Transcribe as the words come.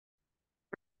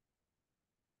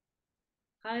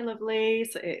Hi,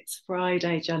 lovelies. It's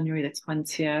Friday, January the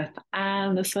 20th,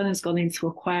 and the sun has gone into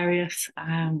Aquarius.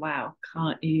 And wow,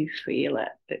 can't you feel it?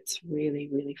 It's really,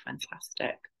 really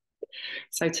fantastic.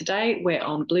 So, today we're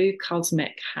on Blue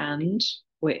Cosmic Hand,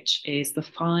 which is the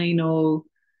final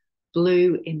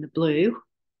blue in the blue.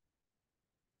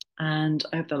 And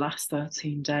over the last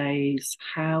 13 days,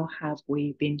 how have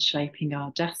we been shaping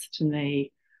our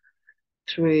destiny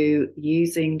through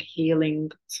using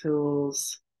healing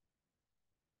tools,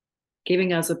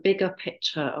 giving us a bigger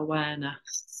picture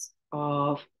awareness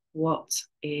of what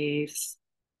is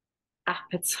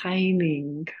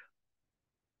appertaining. I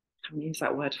haven't used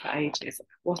that word for ages.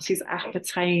 What is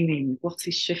appertaining? What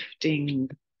is shifting?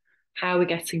 How we're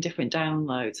getting different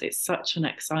downloads. It's such an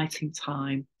exciting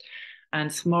time.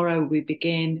 And tomorrow we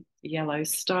begin Yellow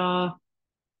Star,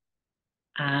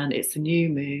 and it's a new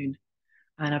moon.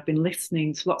 And I've been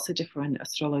listening to lots of different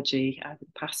astrology over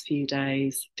the past few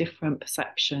days, different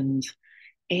perceptions.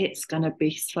 It's going to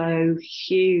be so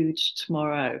huge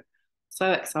tomorrow.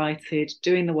 So excited,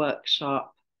 doing the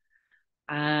workshop,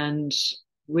 and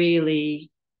really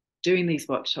doing these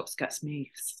workshops gets me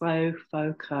so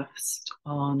focused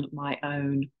on my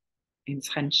own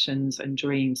intentions and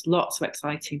dreams. Lots of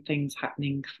exciting things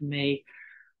happening for me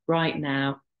right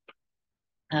now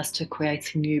as to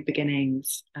creating new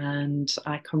beginnings. And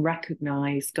I can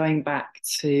recognize going back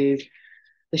to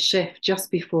the shift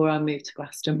just before I moved to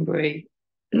Glastonbury.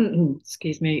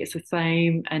 Excuse me, it's the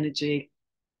same energy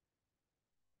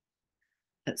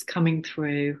that's coming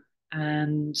through.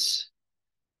 And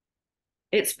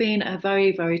it's been a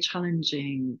very, very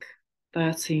challenging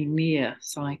 13-year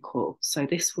cycle. So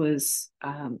this was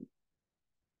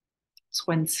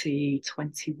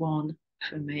 2021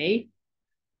 for me.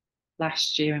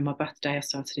 Last year, in my birthday, I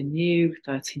started a new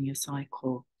 13-year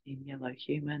cycle in Yellow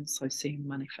Human. So seeing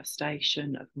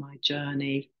manifestation of my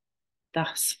journey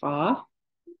thus far.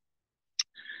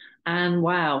 And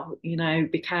wow,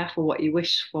 be careful what you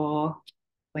wish for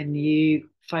when you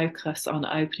focus on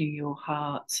opening your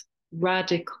heart.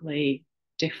 Radically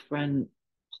different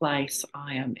place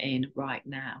I am in right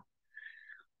now.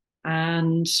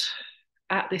 And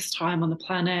at this time on the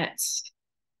planet,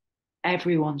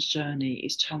 everyone's journey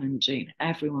is challenging,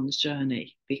 everyone's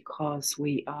journey, because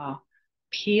we are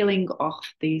peeling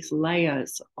off these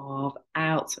layers of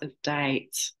out of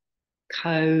date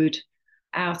code,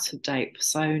 out of date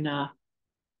persona,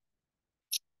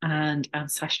 and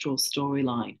ancestral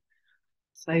storyline.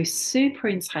 So, super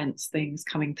intense things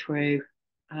coming through,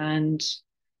 and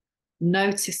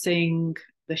noticing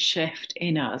the shift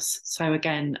in us. So,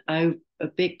 again, a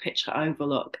big picture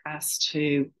overlook as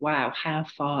to, wow, how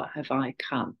far have I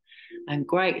come? And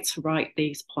great to write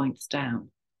these points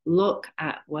down. Look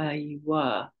at where you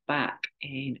were back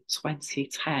in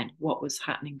 2010. What was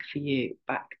happening for you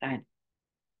back then?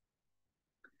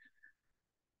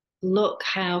 Look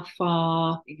how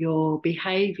far your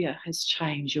behavior has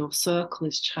changed, your circle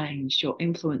has changed, your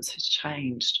influence has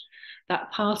changed.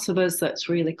 That part of us that's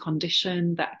really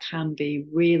conditioned, that can be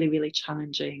really, really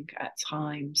challenging at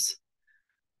times.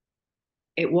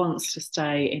 It wants to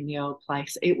stay in the old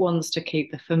place. It wants to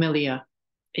keep the familiar.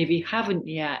 If you haven't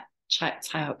yet checked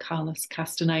out Carlos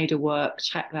Castaneda work,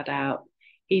 check that out.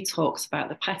 He talks about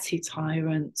the petty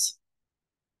tyrant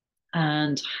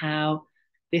and how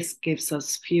this gives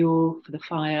us fuel for the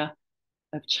fire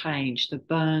of change, the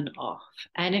burn off.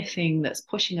 Anything that's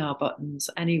pushing our buttons,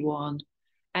 anyone,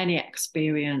 any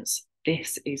experience,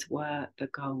 this is where the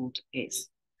gold is.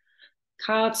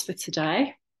 Cards for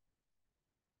today,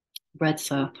 red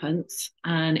serpents.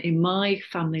 And in my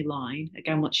family line,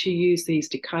 again, once you use these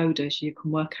decoders, you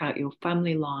can work out your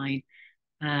family line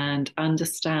and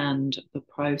understand the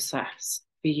process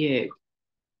for you.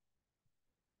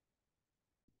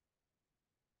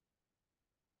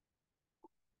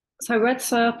 So red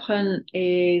serpent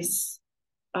is,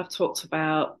 I've talked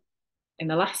about in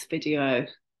the last video,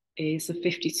 is a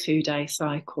 52-day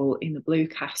cycle in the blue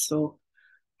castle.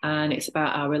 And it's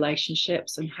about our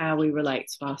relationships and how we relate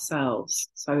to ourselves.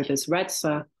 So there's red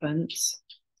serpents,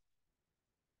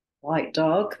 white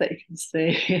dog that you can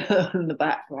see in the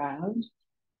background.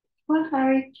 Hi,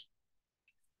 Harry.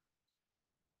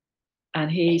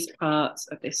 And he's part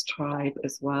of this tribe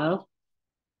as well.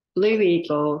 Blue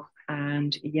eagle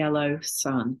and yellow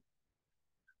sun.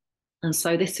 And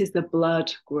so this is the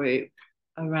blood group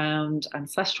around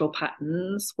ancestral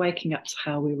patterns, waking up to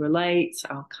how we relate,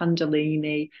 our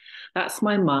Kundalini. That's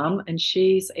my mum, and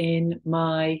she's in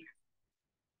my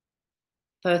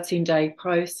 13-day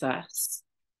process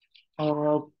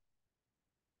of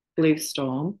Blue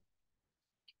Storm.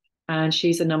 And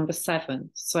she's a number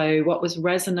 7. So what was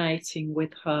resonating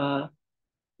with her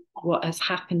what has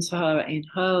happened to her in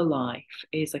her life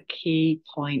is a key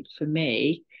point for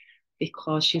me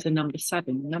because she's a number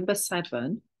 7. Number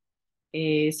 7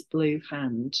 is Blue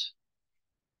Hand,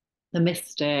 the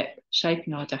mystic,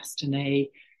 shaping our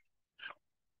destiny.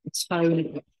 The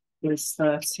tone was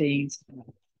 13.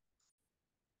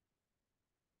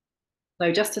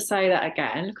 So just to say that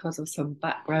again, because of some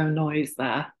background noise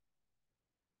there.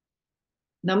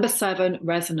 Number 7,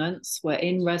 resonance. We're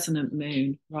in resonant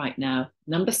moon right now.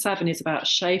 Number 7 is about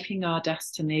shaping our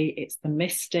destiny. It's the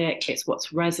mystic. It's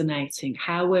what's resonating,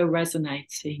 how we're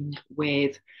resonating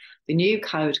with the new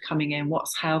code coming in,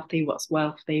 what's healthy, what's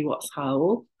wealthy, what's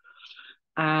whole.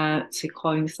 To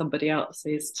coin somebody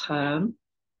else's term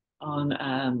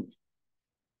on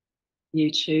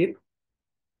YouTube.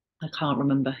 I can't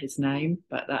remember his name,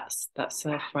 but that's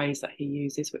a phrase that he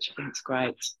uses, which I think is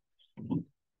great.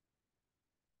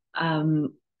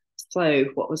 So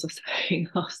what was I saying?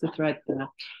 Lost the thread there.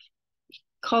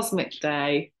 Cosmic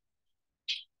Day,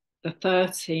 the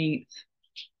 13th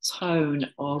tone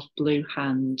of Blue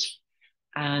Hand,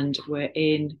 and we're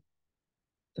in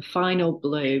the final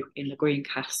blue in the green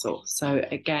castle. So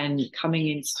again, coming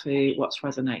into what's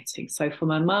resonating. So for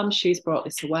my mum, she's brought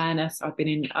this awareness. I've been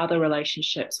in other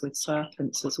relationships with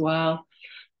serpents as well,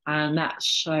 and that's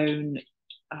shown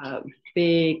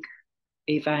big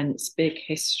events, big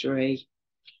history,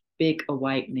 big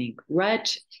awakening. Red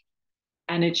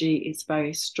energy is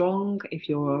very strong. If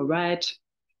you're a red,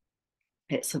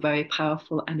 it's a very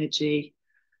powerful energy.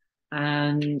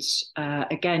 And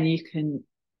again, you can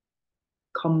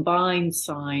combine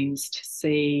signs to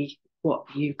see what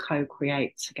you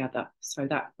co-create together. So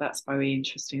that's very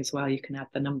interesting as well. You can add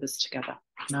the numbers together.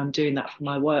 And I'm doing that for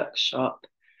my workshop,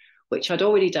 which I'd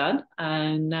already done.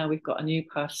 And now we've got a new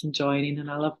person joining,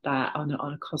 and I love that on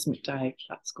a cosmic day.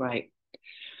 That's great.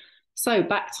 So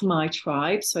back to my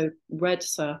tribe. So red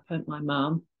serpent, my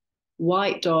mum.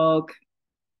 White dog.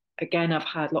 Again, I've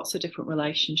had lots of different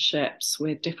relationships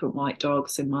with different white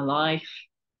dogs in my life.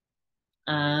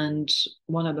 And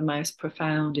one of the most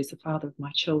profound is the father of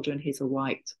my children. He's a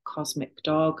white cosmic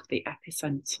dog, the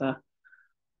epicenter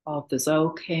of the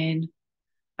Zolkin.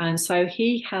 And so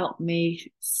he helped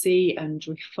me see and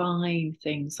refine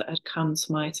things that had come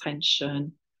to my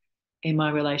attention in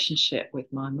my relationship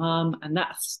with my mum. And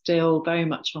that's still very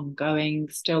much ongoing,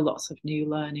 still lots of new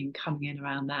learning coming in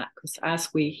around that. Because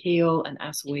as we heal and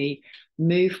as we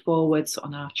move forwards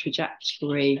on our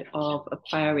trajectory of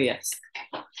Aquarius,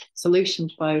 solution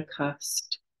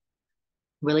focused,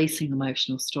 releasing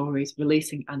emotional stories,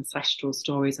 releasing ancestral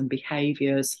stories and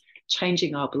behaviors,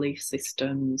 changing our belief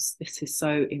systems. This is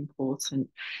so important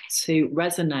to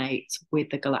resonate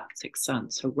with the galactic sun,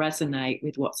 to resonate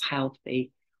with what's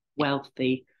healthy,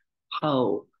 wealthy,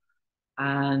 whole,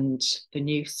 and the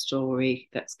new story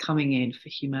that's coming in for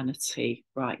humanity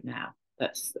right now.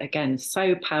 That's, again,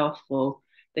 so powerful.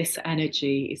 This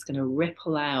energy is going to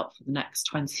ripple out for the next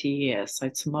 20 years. So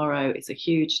tomorrow is a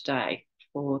huge day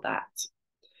for that.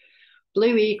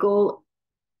 Blue Eagle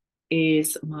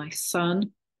is my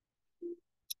son,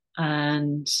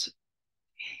 and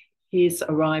his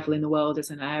arrival in the world as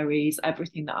an Aries,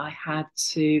 everything that I had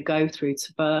to go through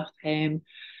to birth him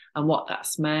and what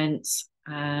that's meant,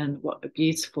 and what a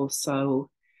beautiful soul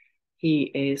he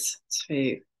is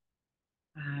too,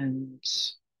 and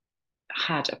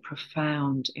had a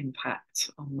profound impact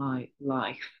on my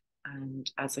life and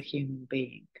as a human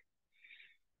being.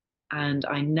 And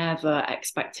I never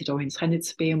expected or intended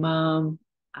to be a mum,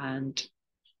 and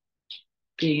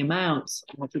the amount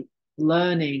of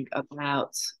learning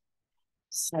about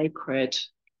sacred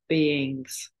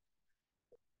beings,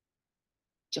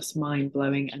 just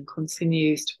mind-blowing, and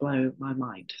continues to blow my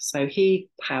mind. So he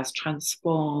has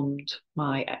transformed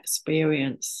my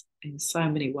experience in so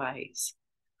many ways.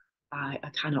 I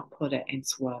cannot put it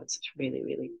into words. It's really,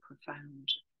 really profound.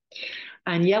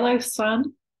 And yellow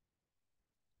sun,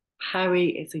 Harry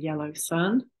is a yellow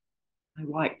sun, my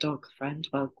white dog friend,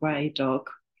 well, grey dog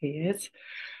he is.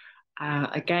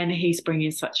 Again, he's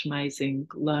bringing such amazing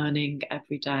learning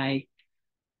every day.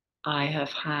 I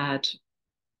have had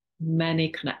many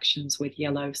connections with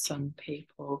yellow sun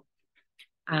people,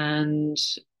 and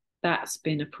that's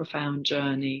been a profound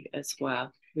journey as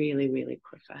well. Really, really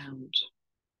profound.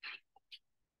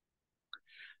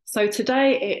 So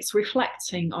today it's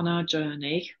reflecting on our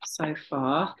journey so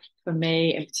far. For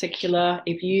me in particular,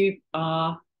 if you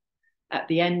are at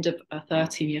the end of a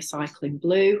 13-year cycle in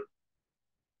blue,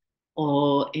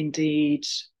 or indeed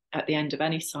at the end of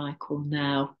any cycle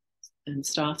now and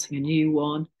starting a new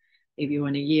one, if you're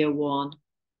in a year one,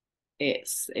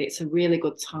 it's a really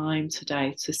good time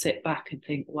today to sit back and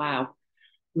think, wow,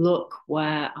 look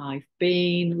where I've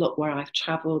been, look where I've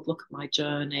traveled, look at my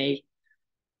journey,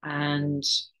 and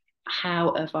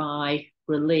how have I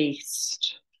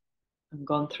released and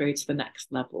gone through to the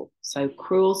next level. So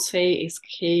cruelty is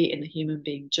key in the human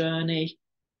being journey,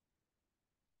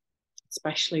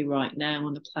 especially right now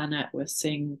on the planet. We're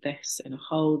seeing this in a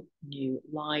whole new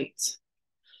light.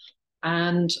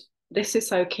 And this is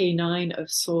so key, Nine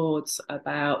of Swords,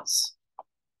 about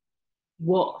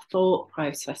what thought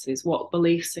processes, what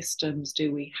belief systems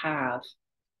do we have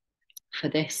for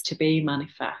this to be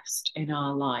manifest in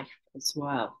our life as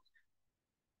well?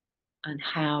 And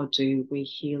how do we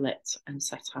heal it and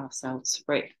set ourselves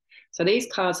free? So these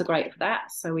cards are great for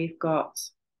that. So we've got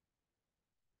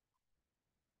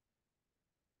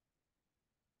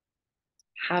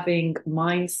having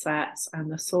mindsets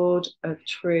and the Sword of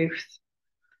Truth,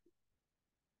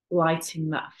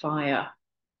 lighting that fire.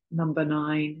 Number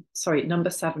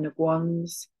 7 of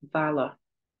Wands, valor.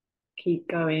 Keep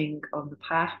going on the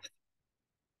path.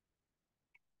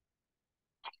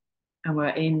 And we're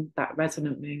in that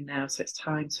resonant moon now, so it's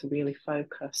time to really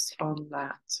focus on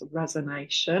that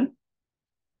resonation.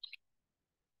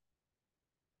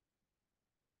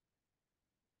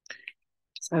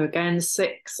 So again,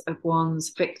 6 of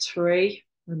Wands, victory.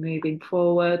 We're moving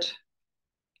forward.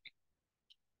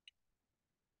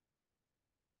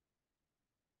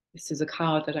 This is a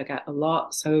card that I get a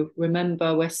lot. So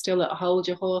remember, we're still at hold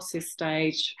your horses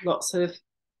stage. Lots of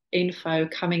info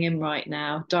coming in right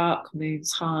now. Dark moon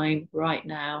time right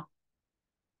now.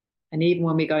 And even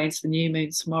when we go into the new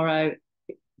moon tomorrow,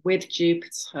 with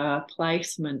Jupiter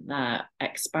placement there,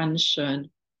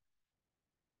 expansion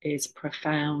is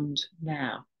profound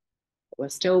now. But we're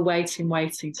still waiting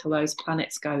till those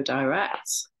planets go direct,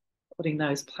 putting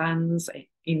those plans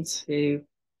into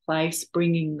place,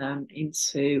 bringing them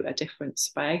into a different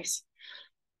space.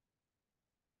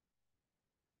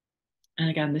 And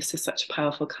again, this is such a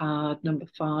powerful card. Number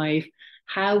 5,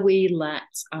 how we let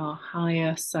our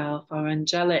higher self, our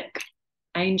angelic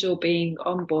angel being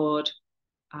on board,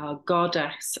 our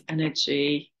goddess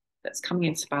energy that's coming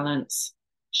into balance,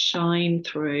 shine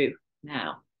through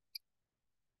now.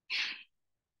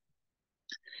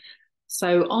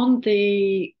 So on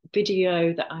the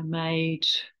video that I made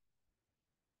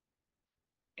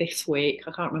this week,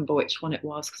 I can't remember which one it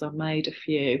was because I've made a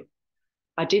few,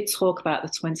 I did talk about the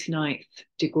 29th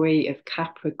degree of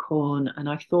Capricorn, and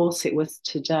I thought it was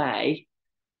today,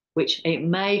 which it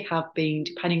may have been,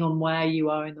 depending on where you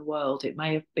are in the world, it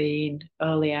may have been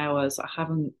early hours. I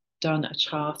haven't done a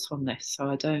chart on this, so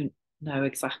I don't know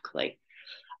exactly.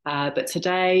 But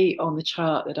today on the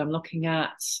chart that I'm looking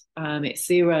at, it's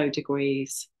 0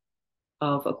 degrees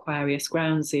of Aquarius,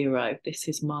 ground zero. This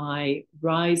is my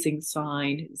rising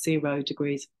sign, 0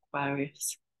 degrees of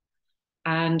Aquarius.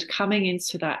 And coming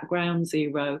into that ground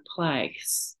zero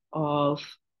place of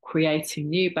creating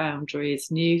new boundaries,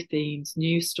 new themes,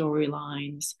 new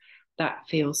storylines, that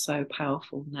feels so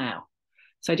powerful now.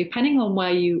 So depending on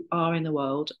where you are in the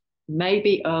world,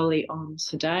 maybe early on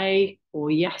today or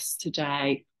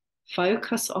yesterday,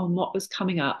 focus on what was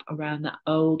coming up around that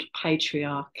old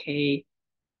patriarchy,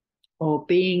 or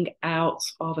being out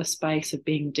of a space of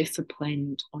being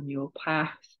disciplined on your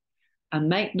path, and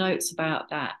make notes about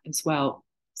that as well.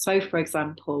 So, for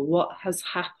example, what has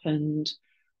happened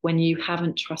when you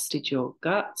haven't trusted your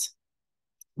gut,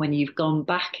 when you've gone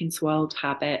back into old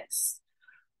habits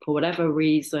for whatever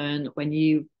reason, when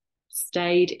you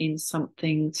stayed in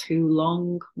something too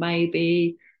long,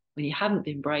 maybe, when you haven't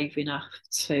been brave enough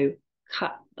to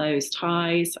cut those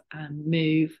ties and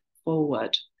move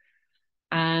forward.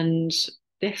 And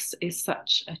this is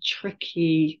such a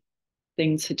tricky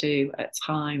thing to do at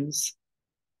times.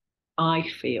 I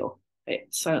feel it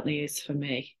certainly is for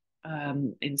me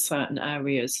in certain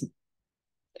areas.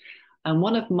 And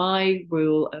one of my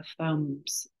rule of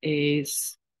thumbs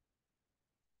is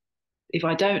if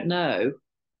I don't know,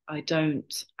 I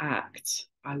don't act.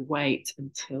 I wait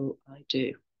until I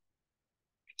do.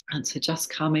 And to just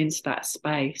come into that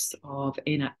space of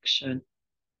inaction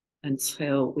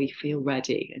until we feel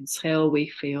ready, until we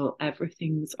feel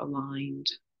everything's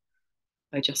aligned.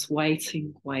 By just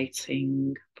waiting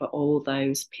for all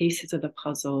those pieces of the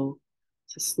puzzle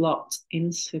to slot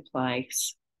into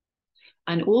place.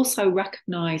 And also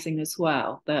recognizing as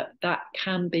well that that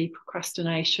can be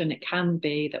procrastination. It can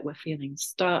be that we're feeling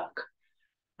stuck.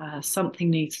 Something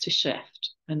needs to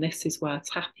shift. And this is where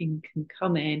tapping can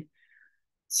come in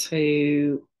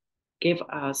to give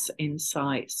us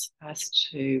insights as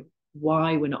to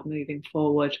why we're not moving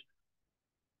forward.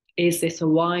 Is this a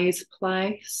wise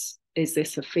place? Is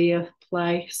this a fear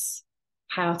place?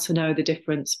 how to know the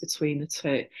difference between the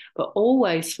two. But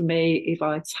always for me, if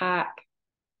I tap,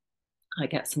 I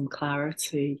get some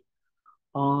clarity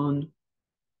on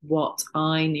what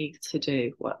I need to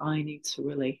do, what I need to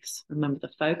release. Remember,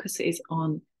 the focus is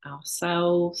on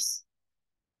ourselves.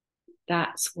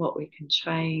 That's what we can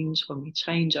change. When we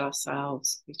change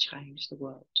ourselves, we change the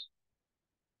world.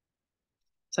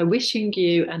 So wishing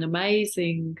you an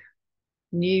amazing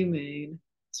new moon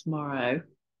tomorrow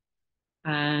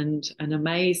and an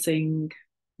amazing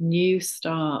new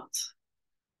start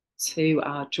to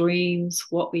our dreams,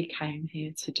 what we came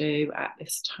here to do at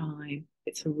this time.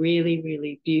 It's a really,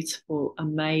 really beautiful,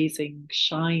 amazing,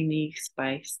 shiny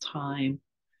space time.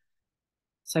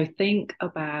 So think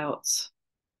about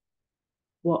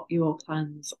what your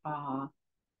plans are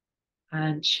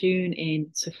and tune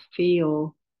in to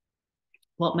feel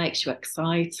what makes you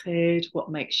excited,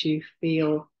 what makes you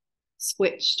feel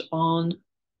switched on,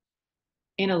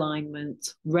 in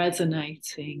alignment,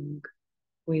 resonating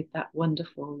with that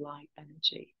wonderful light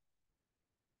energy.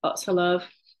 Lots of love.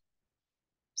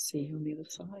 See you on the other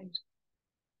side.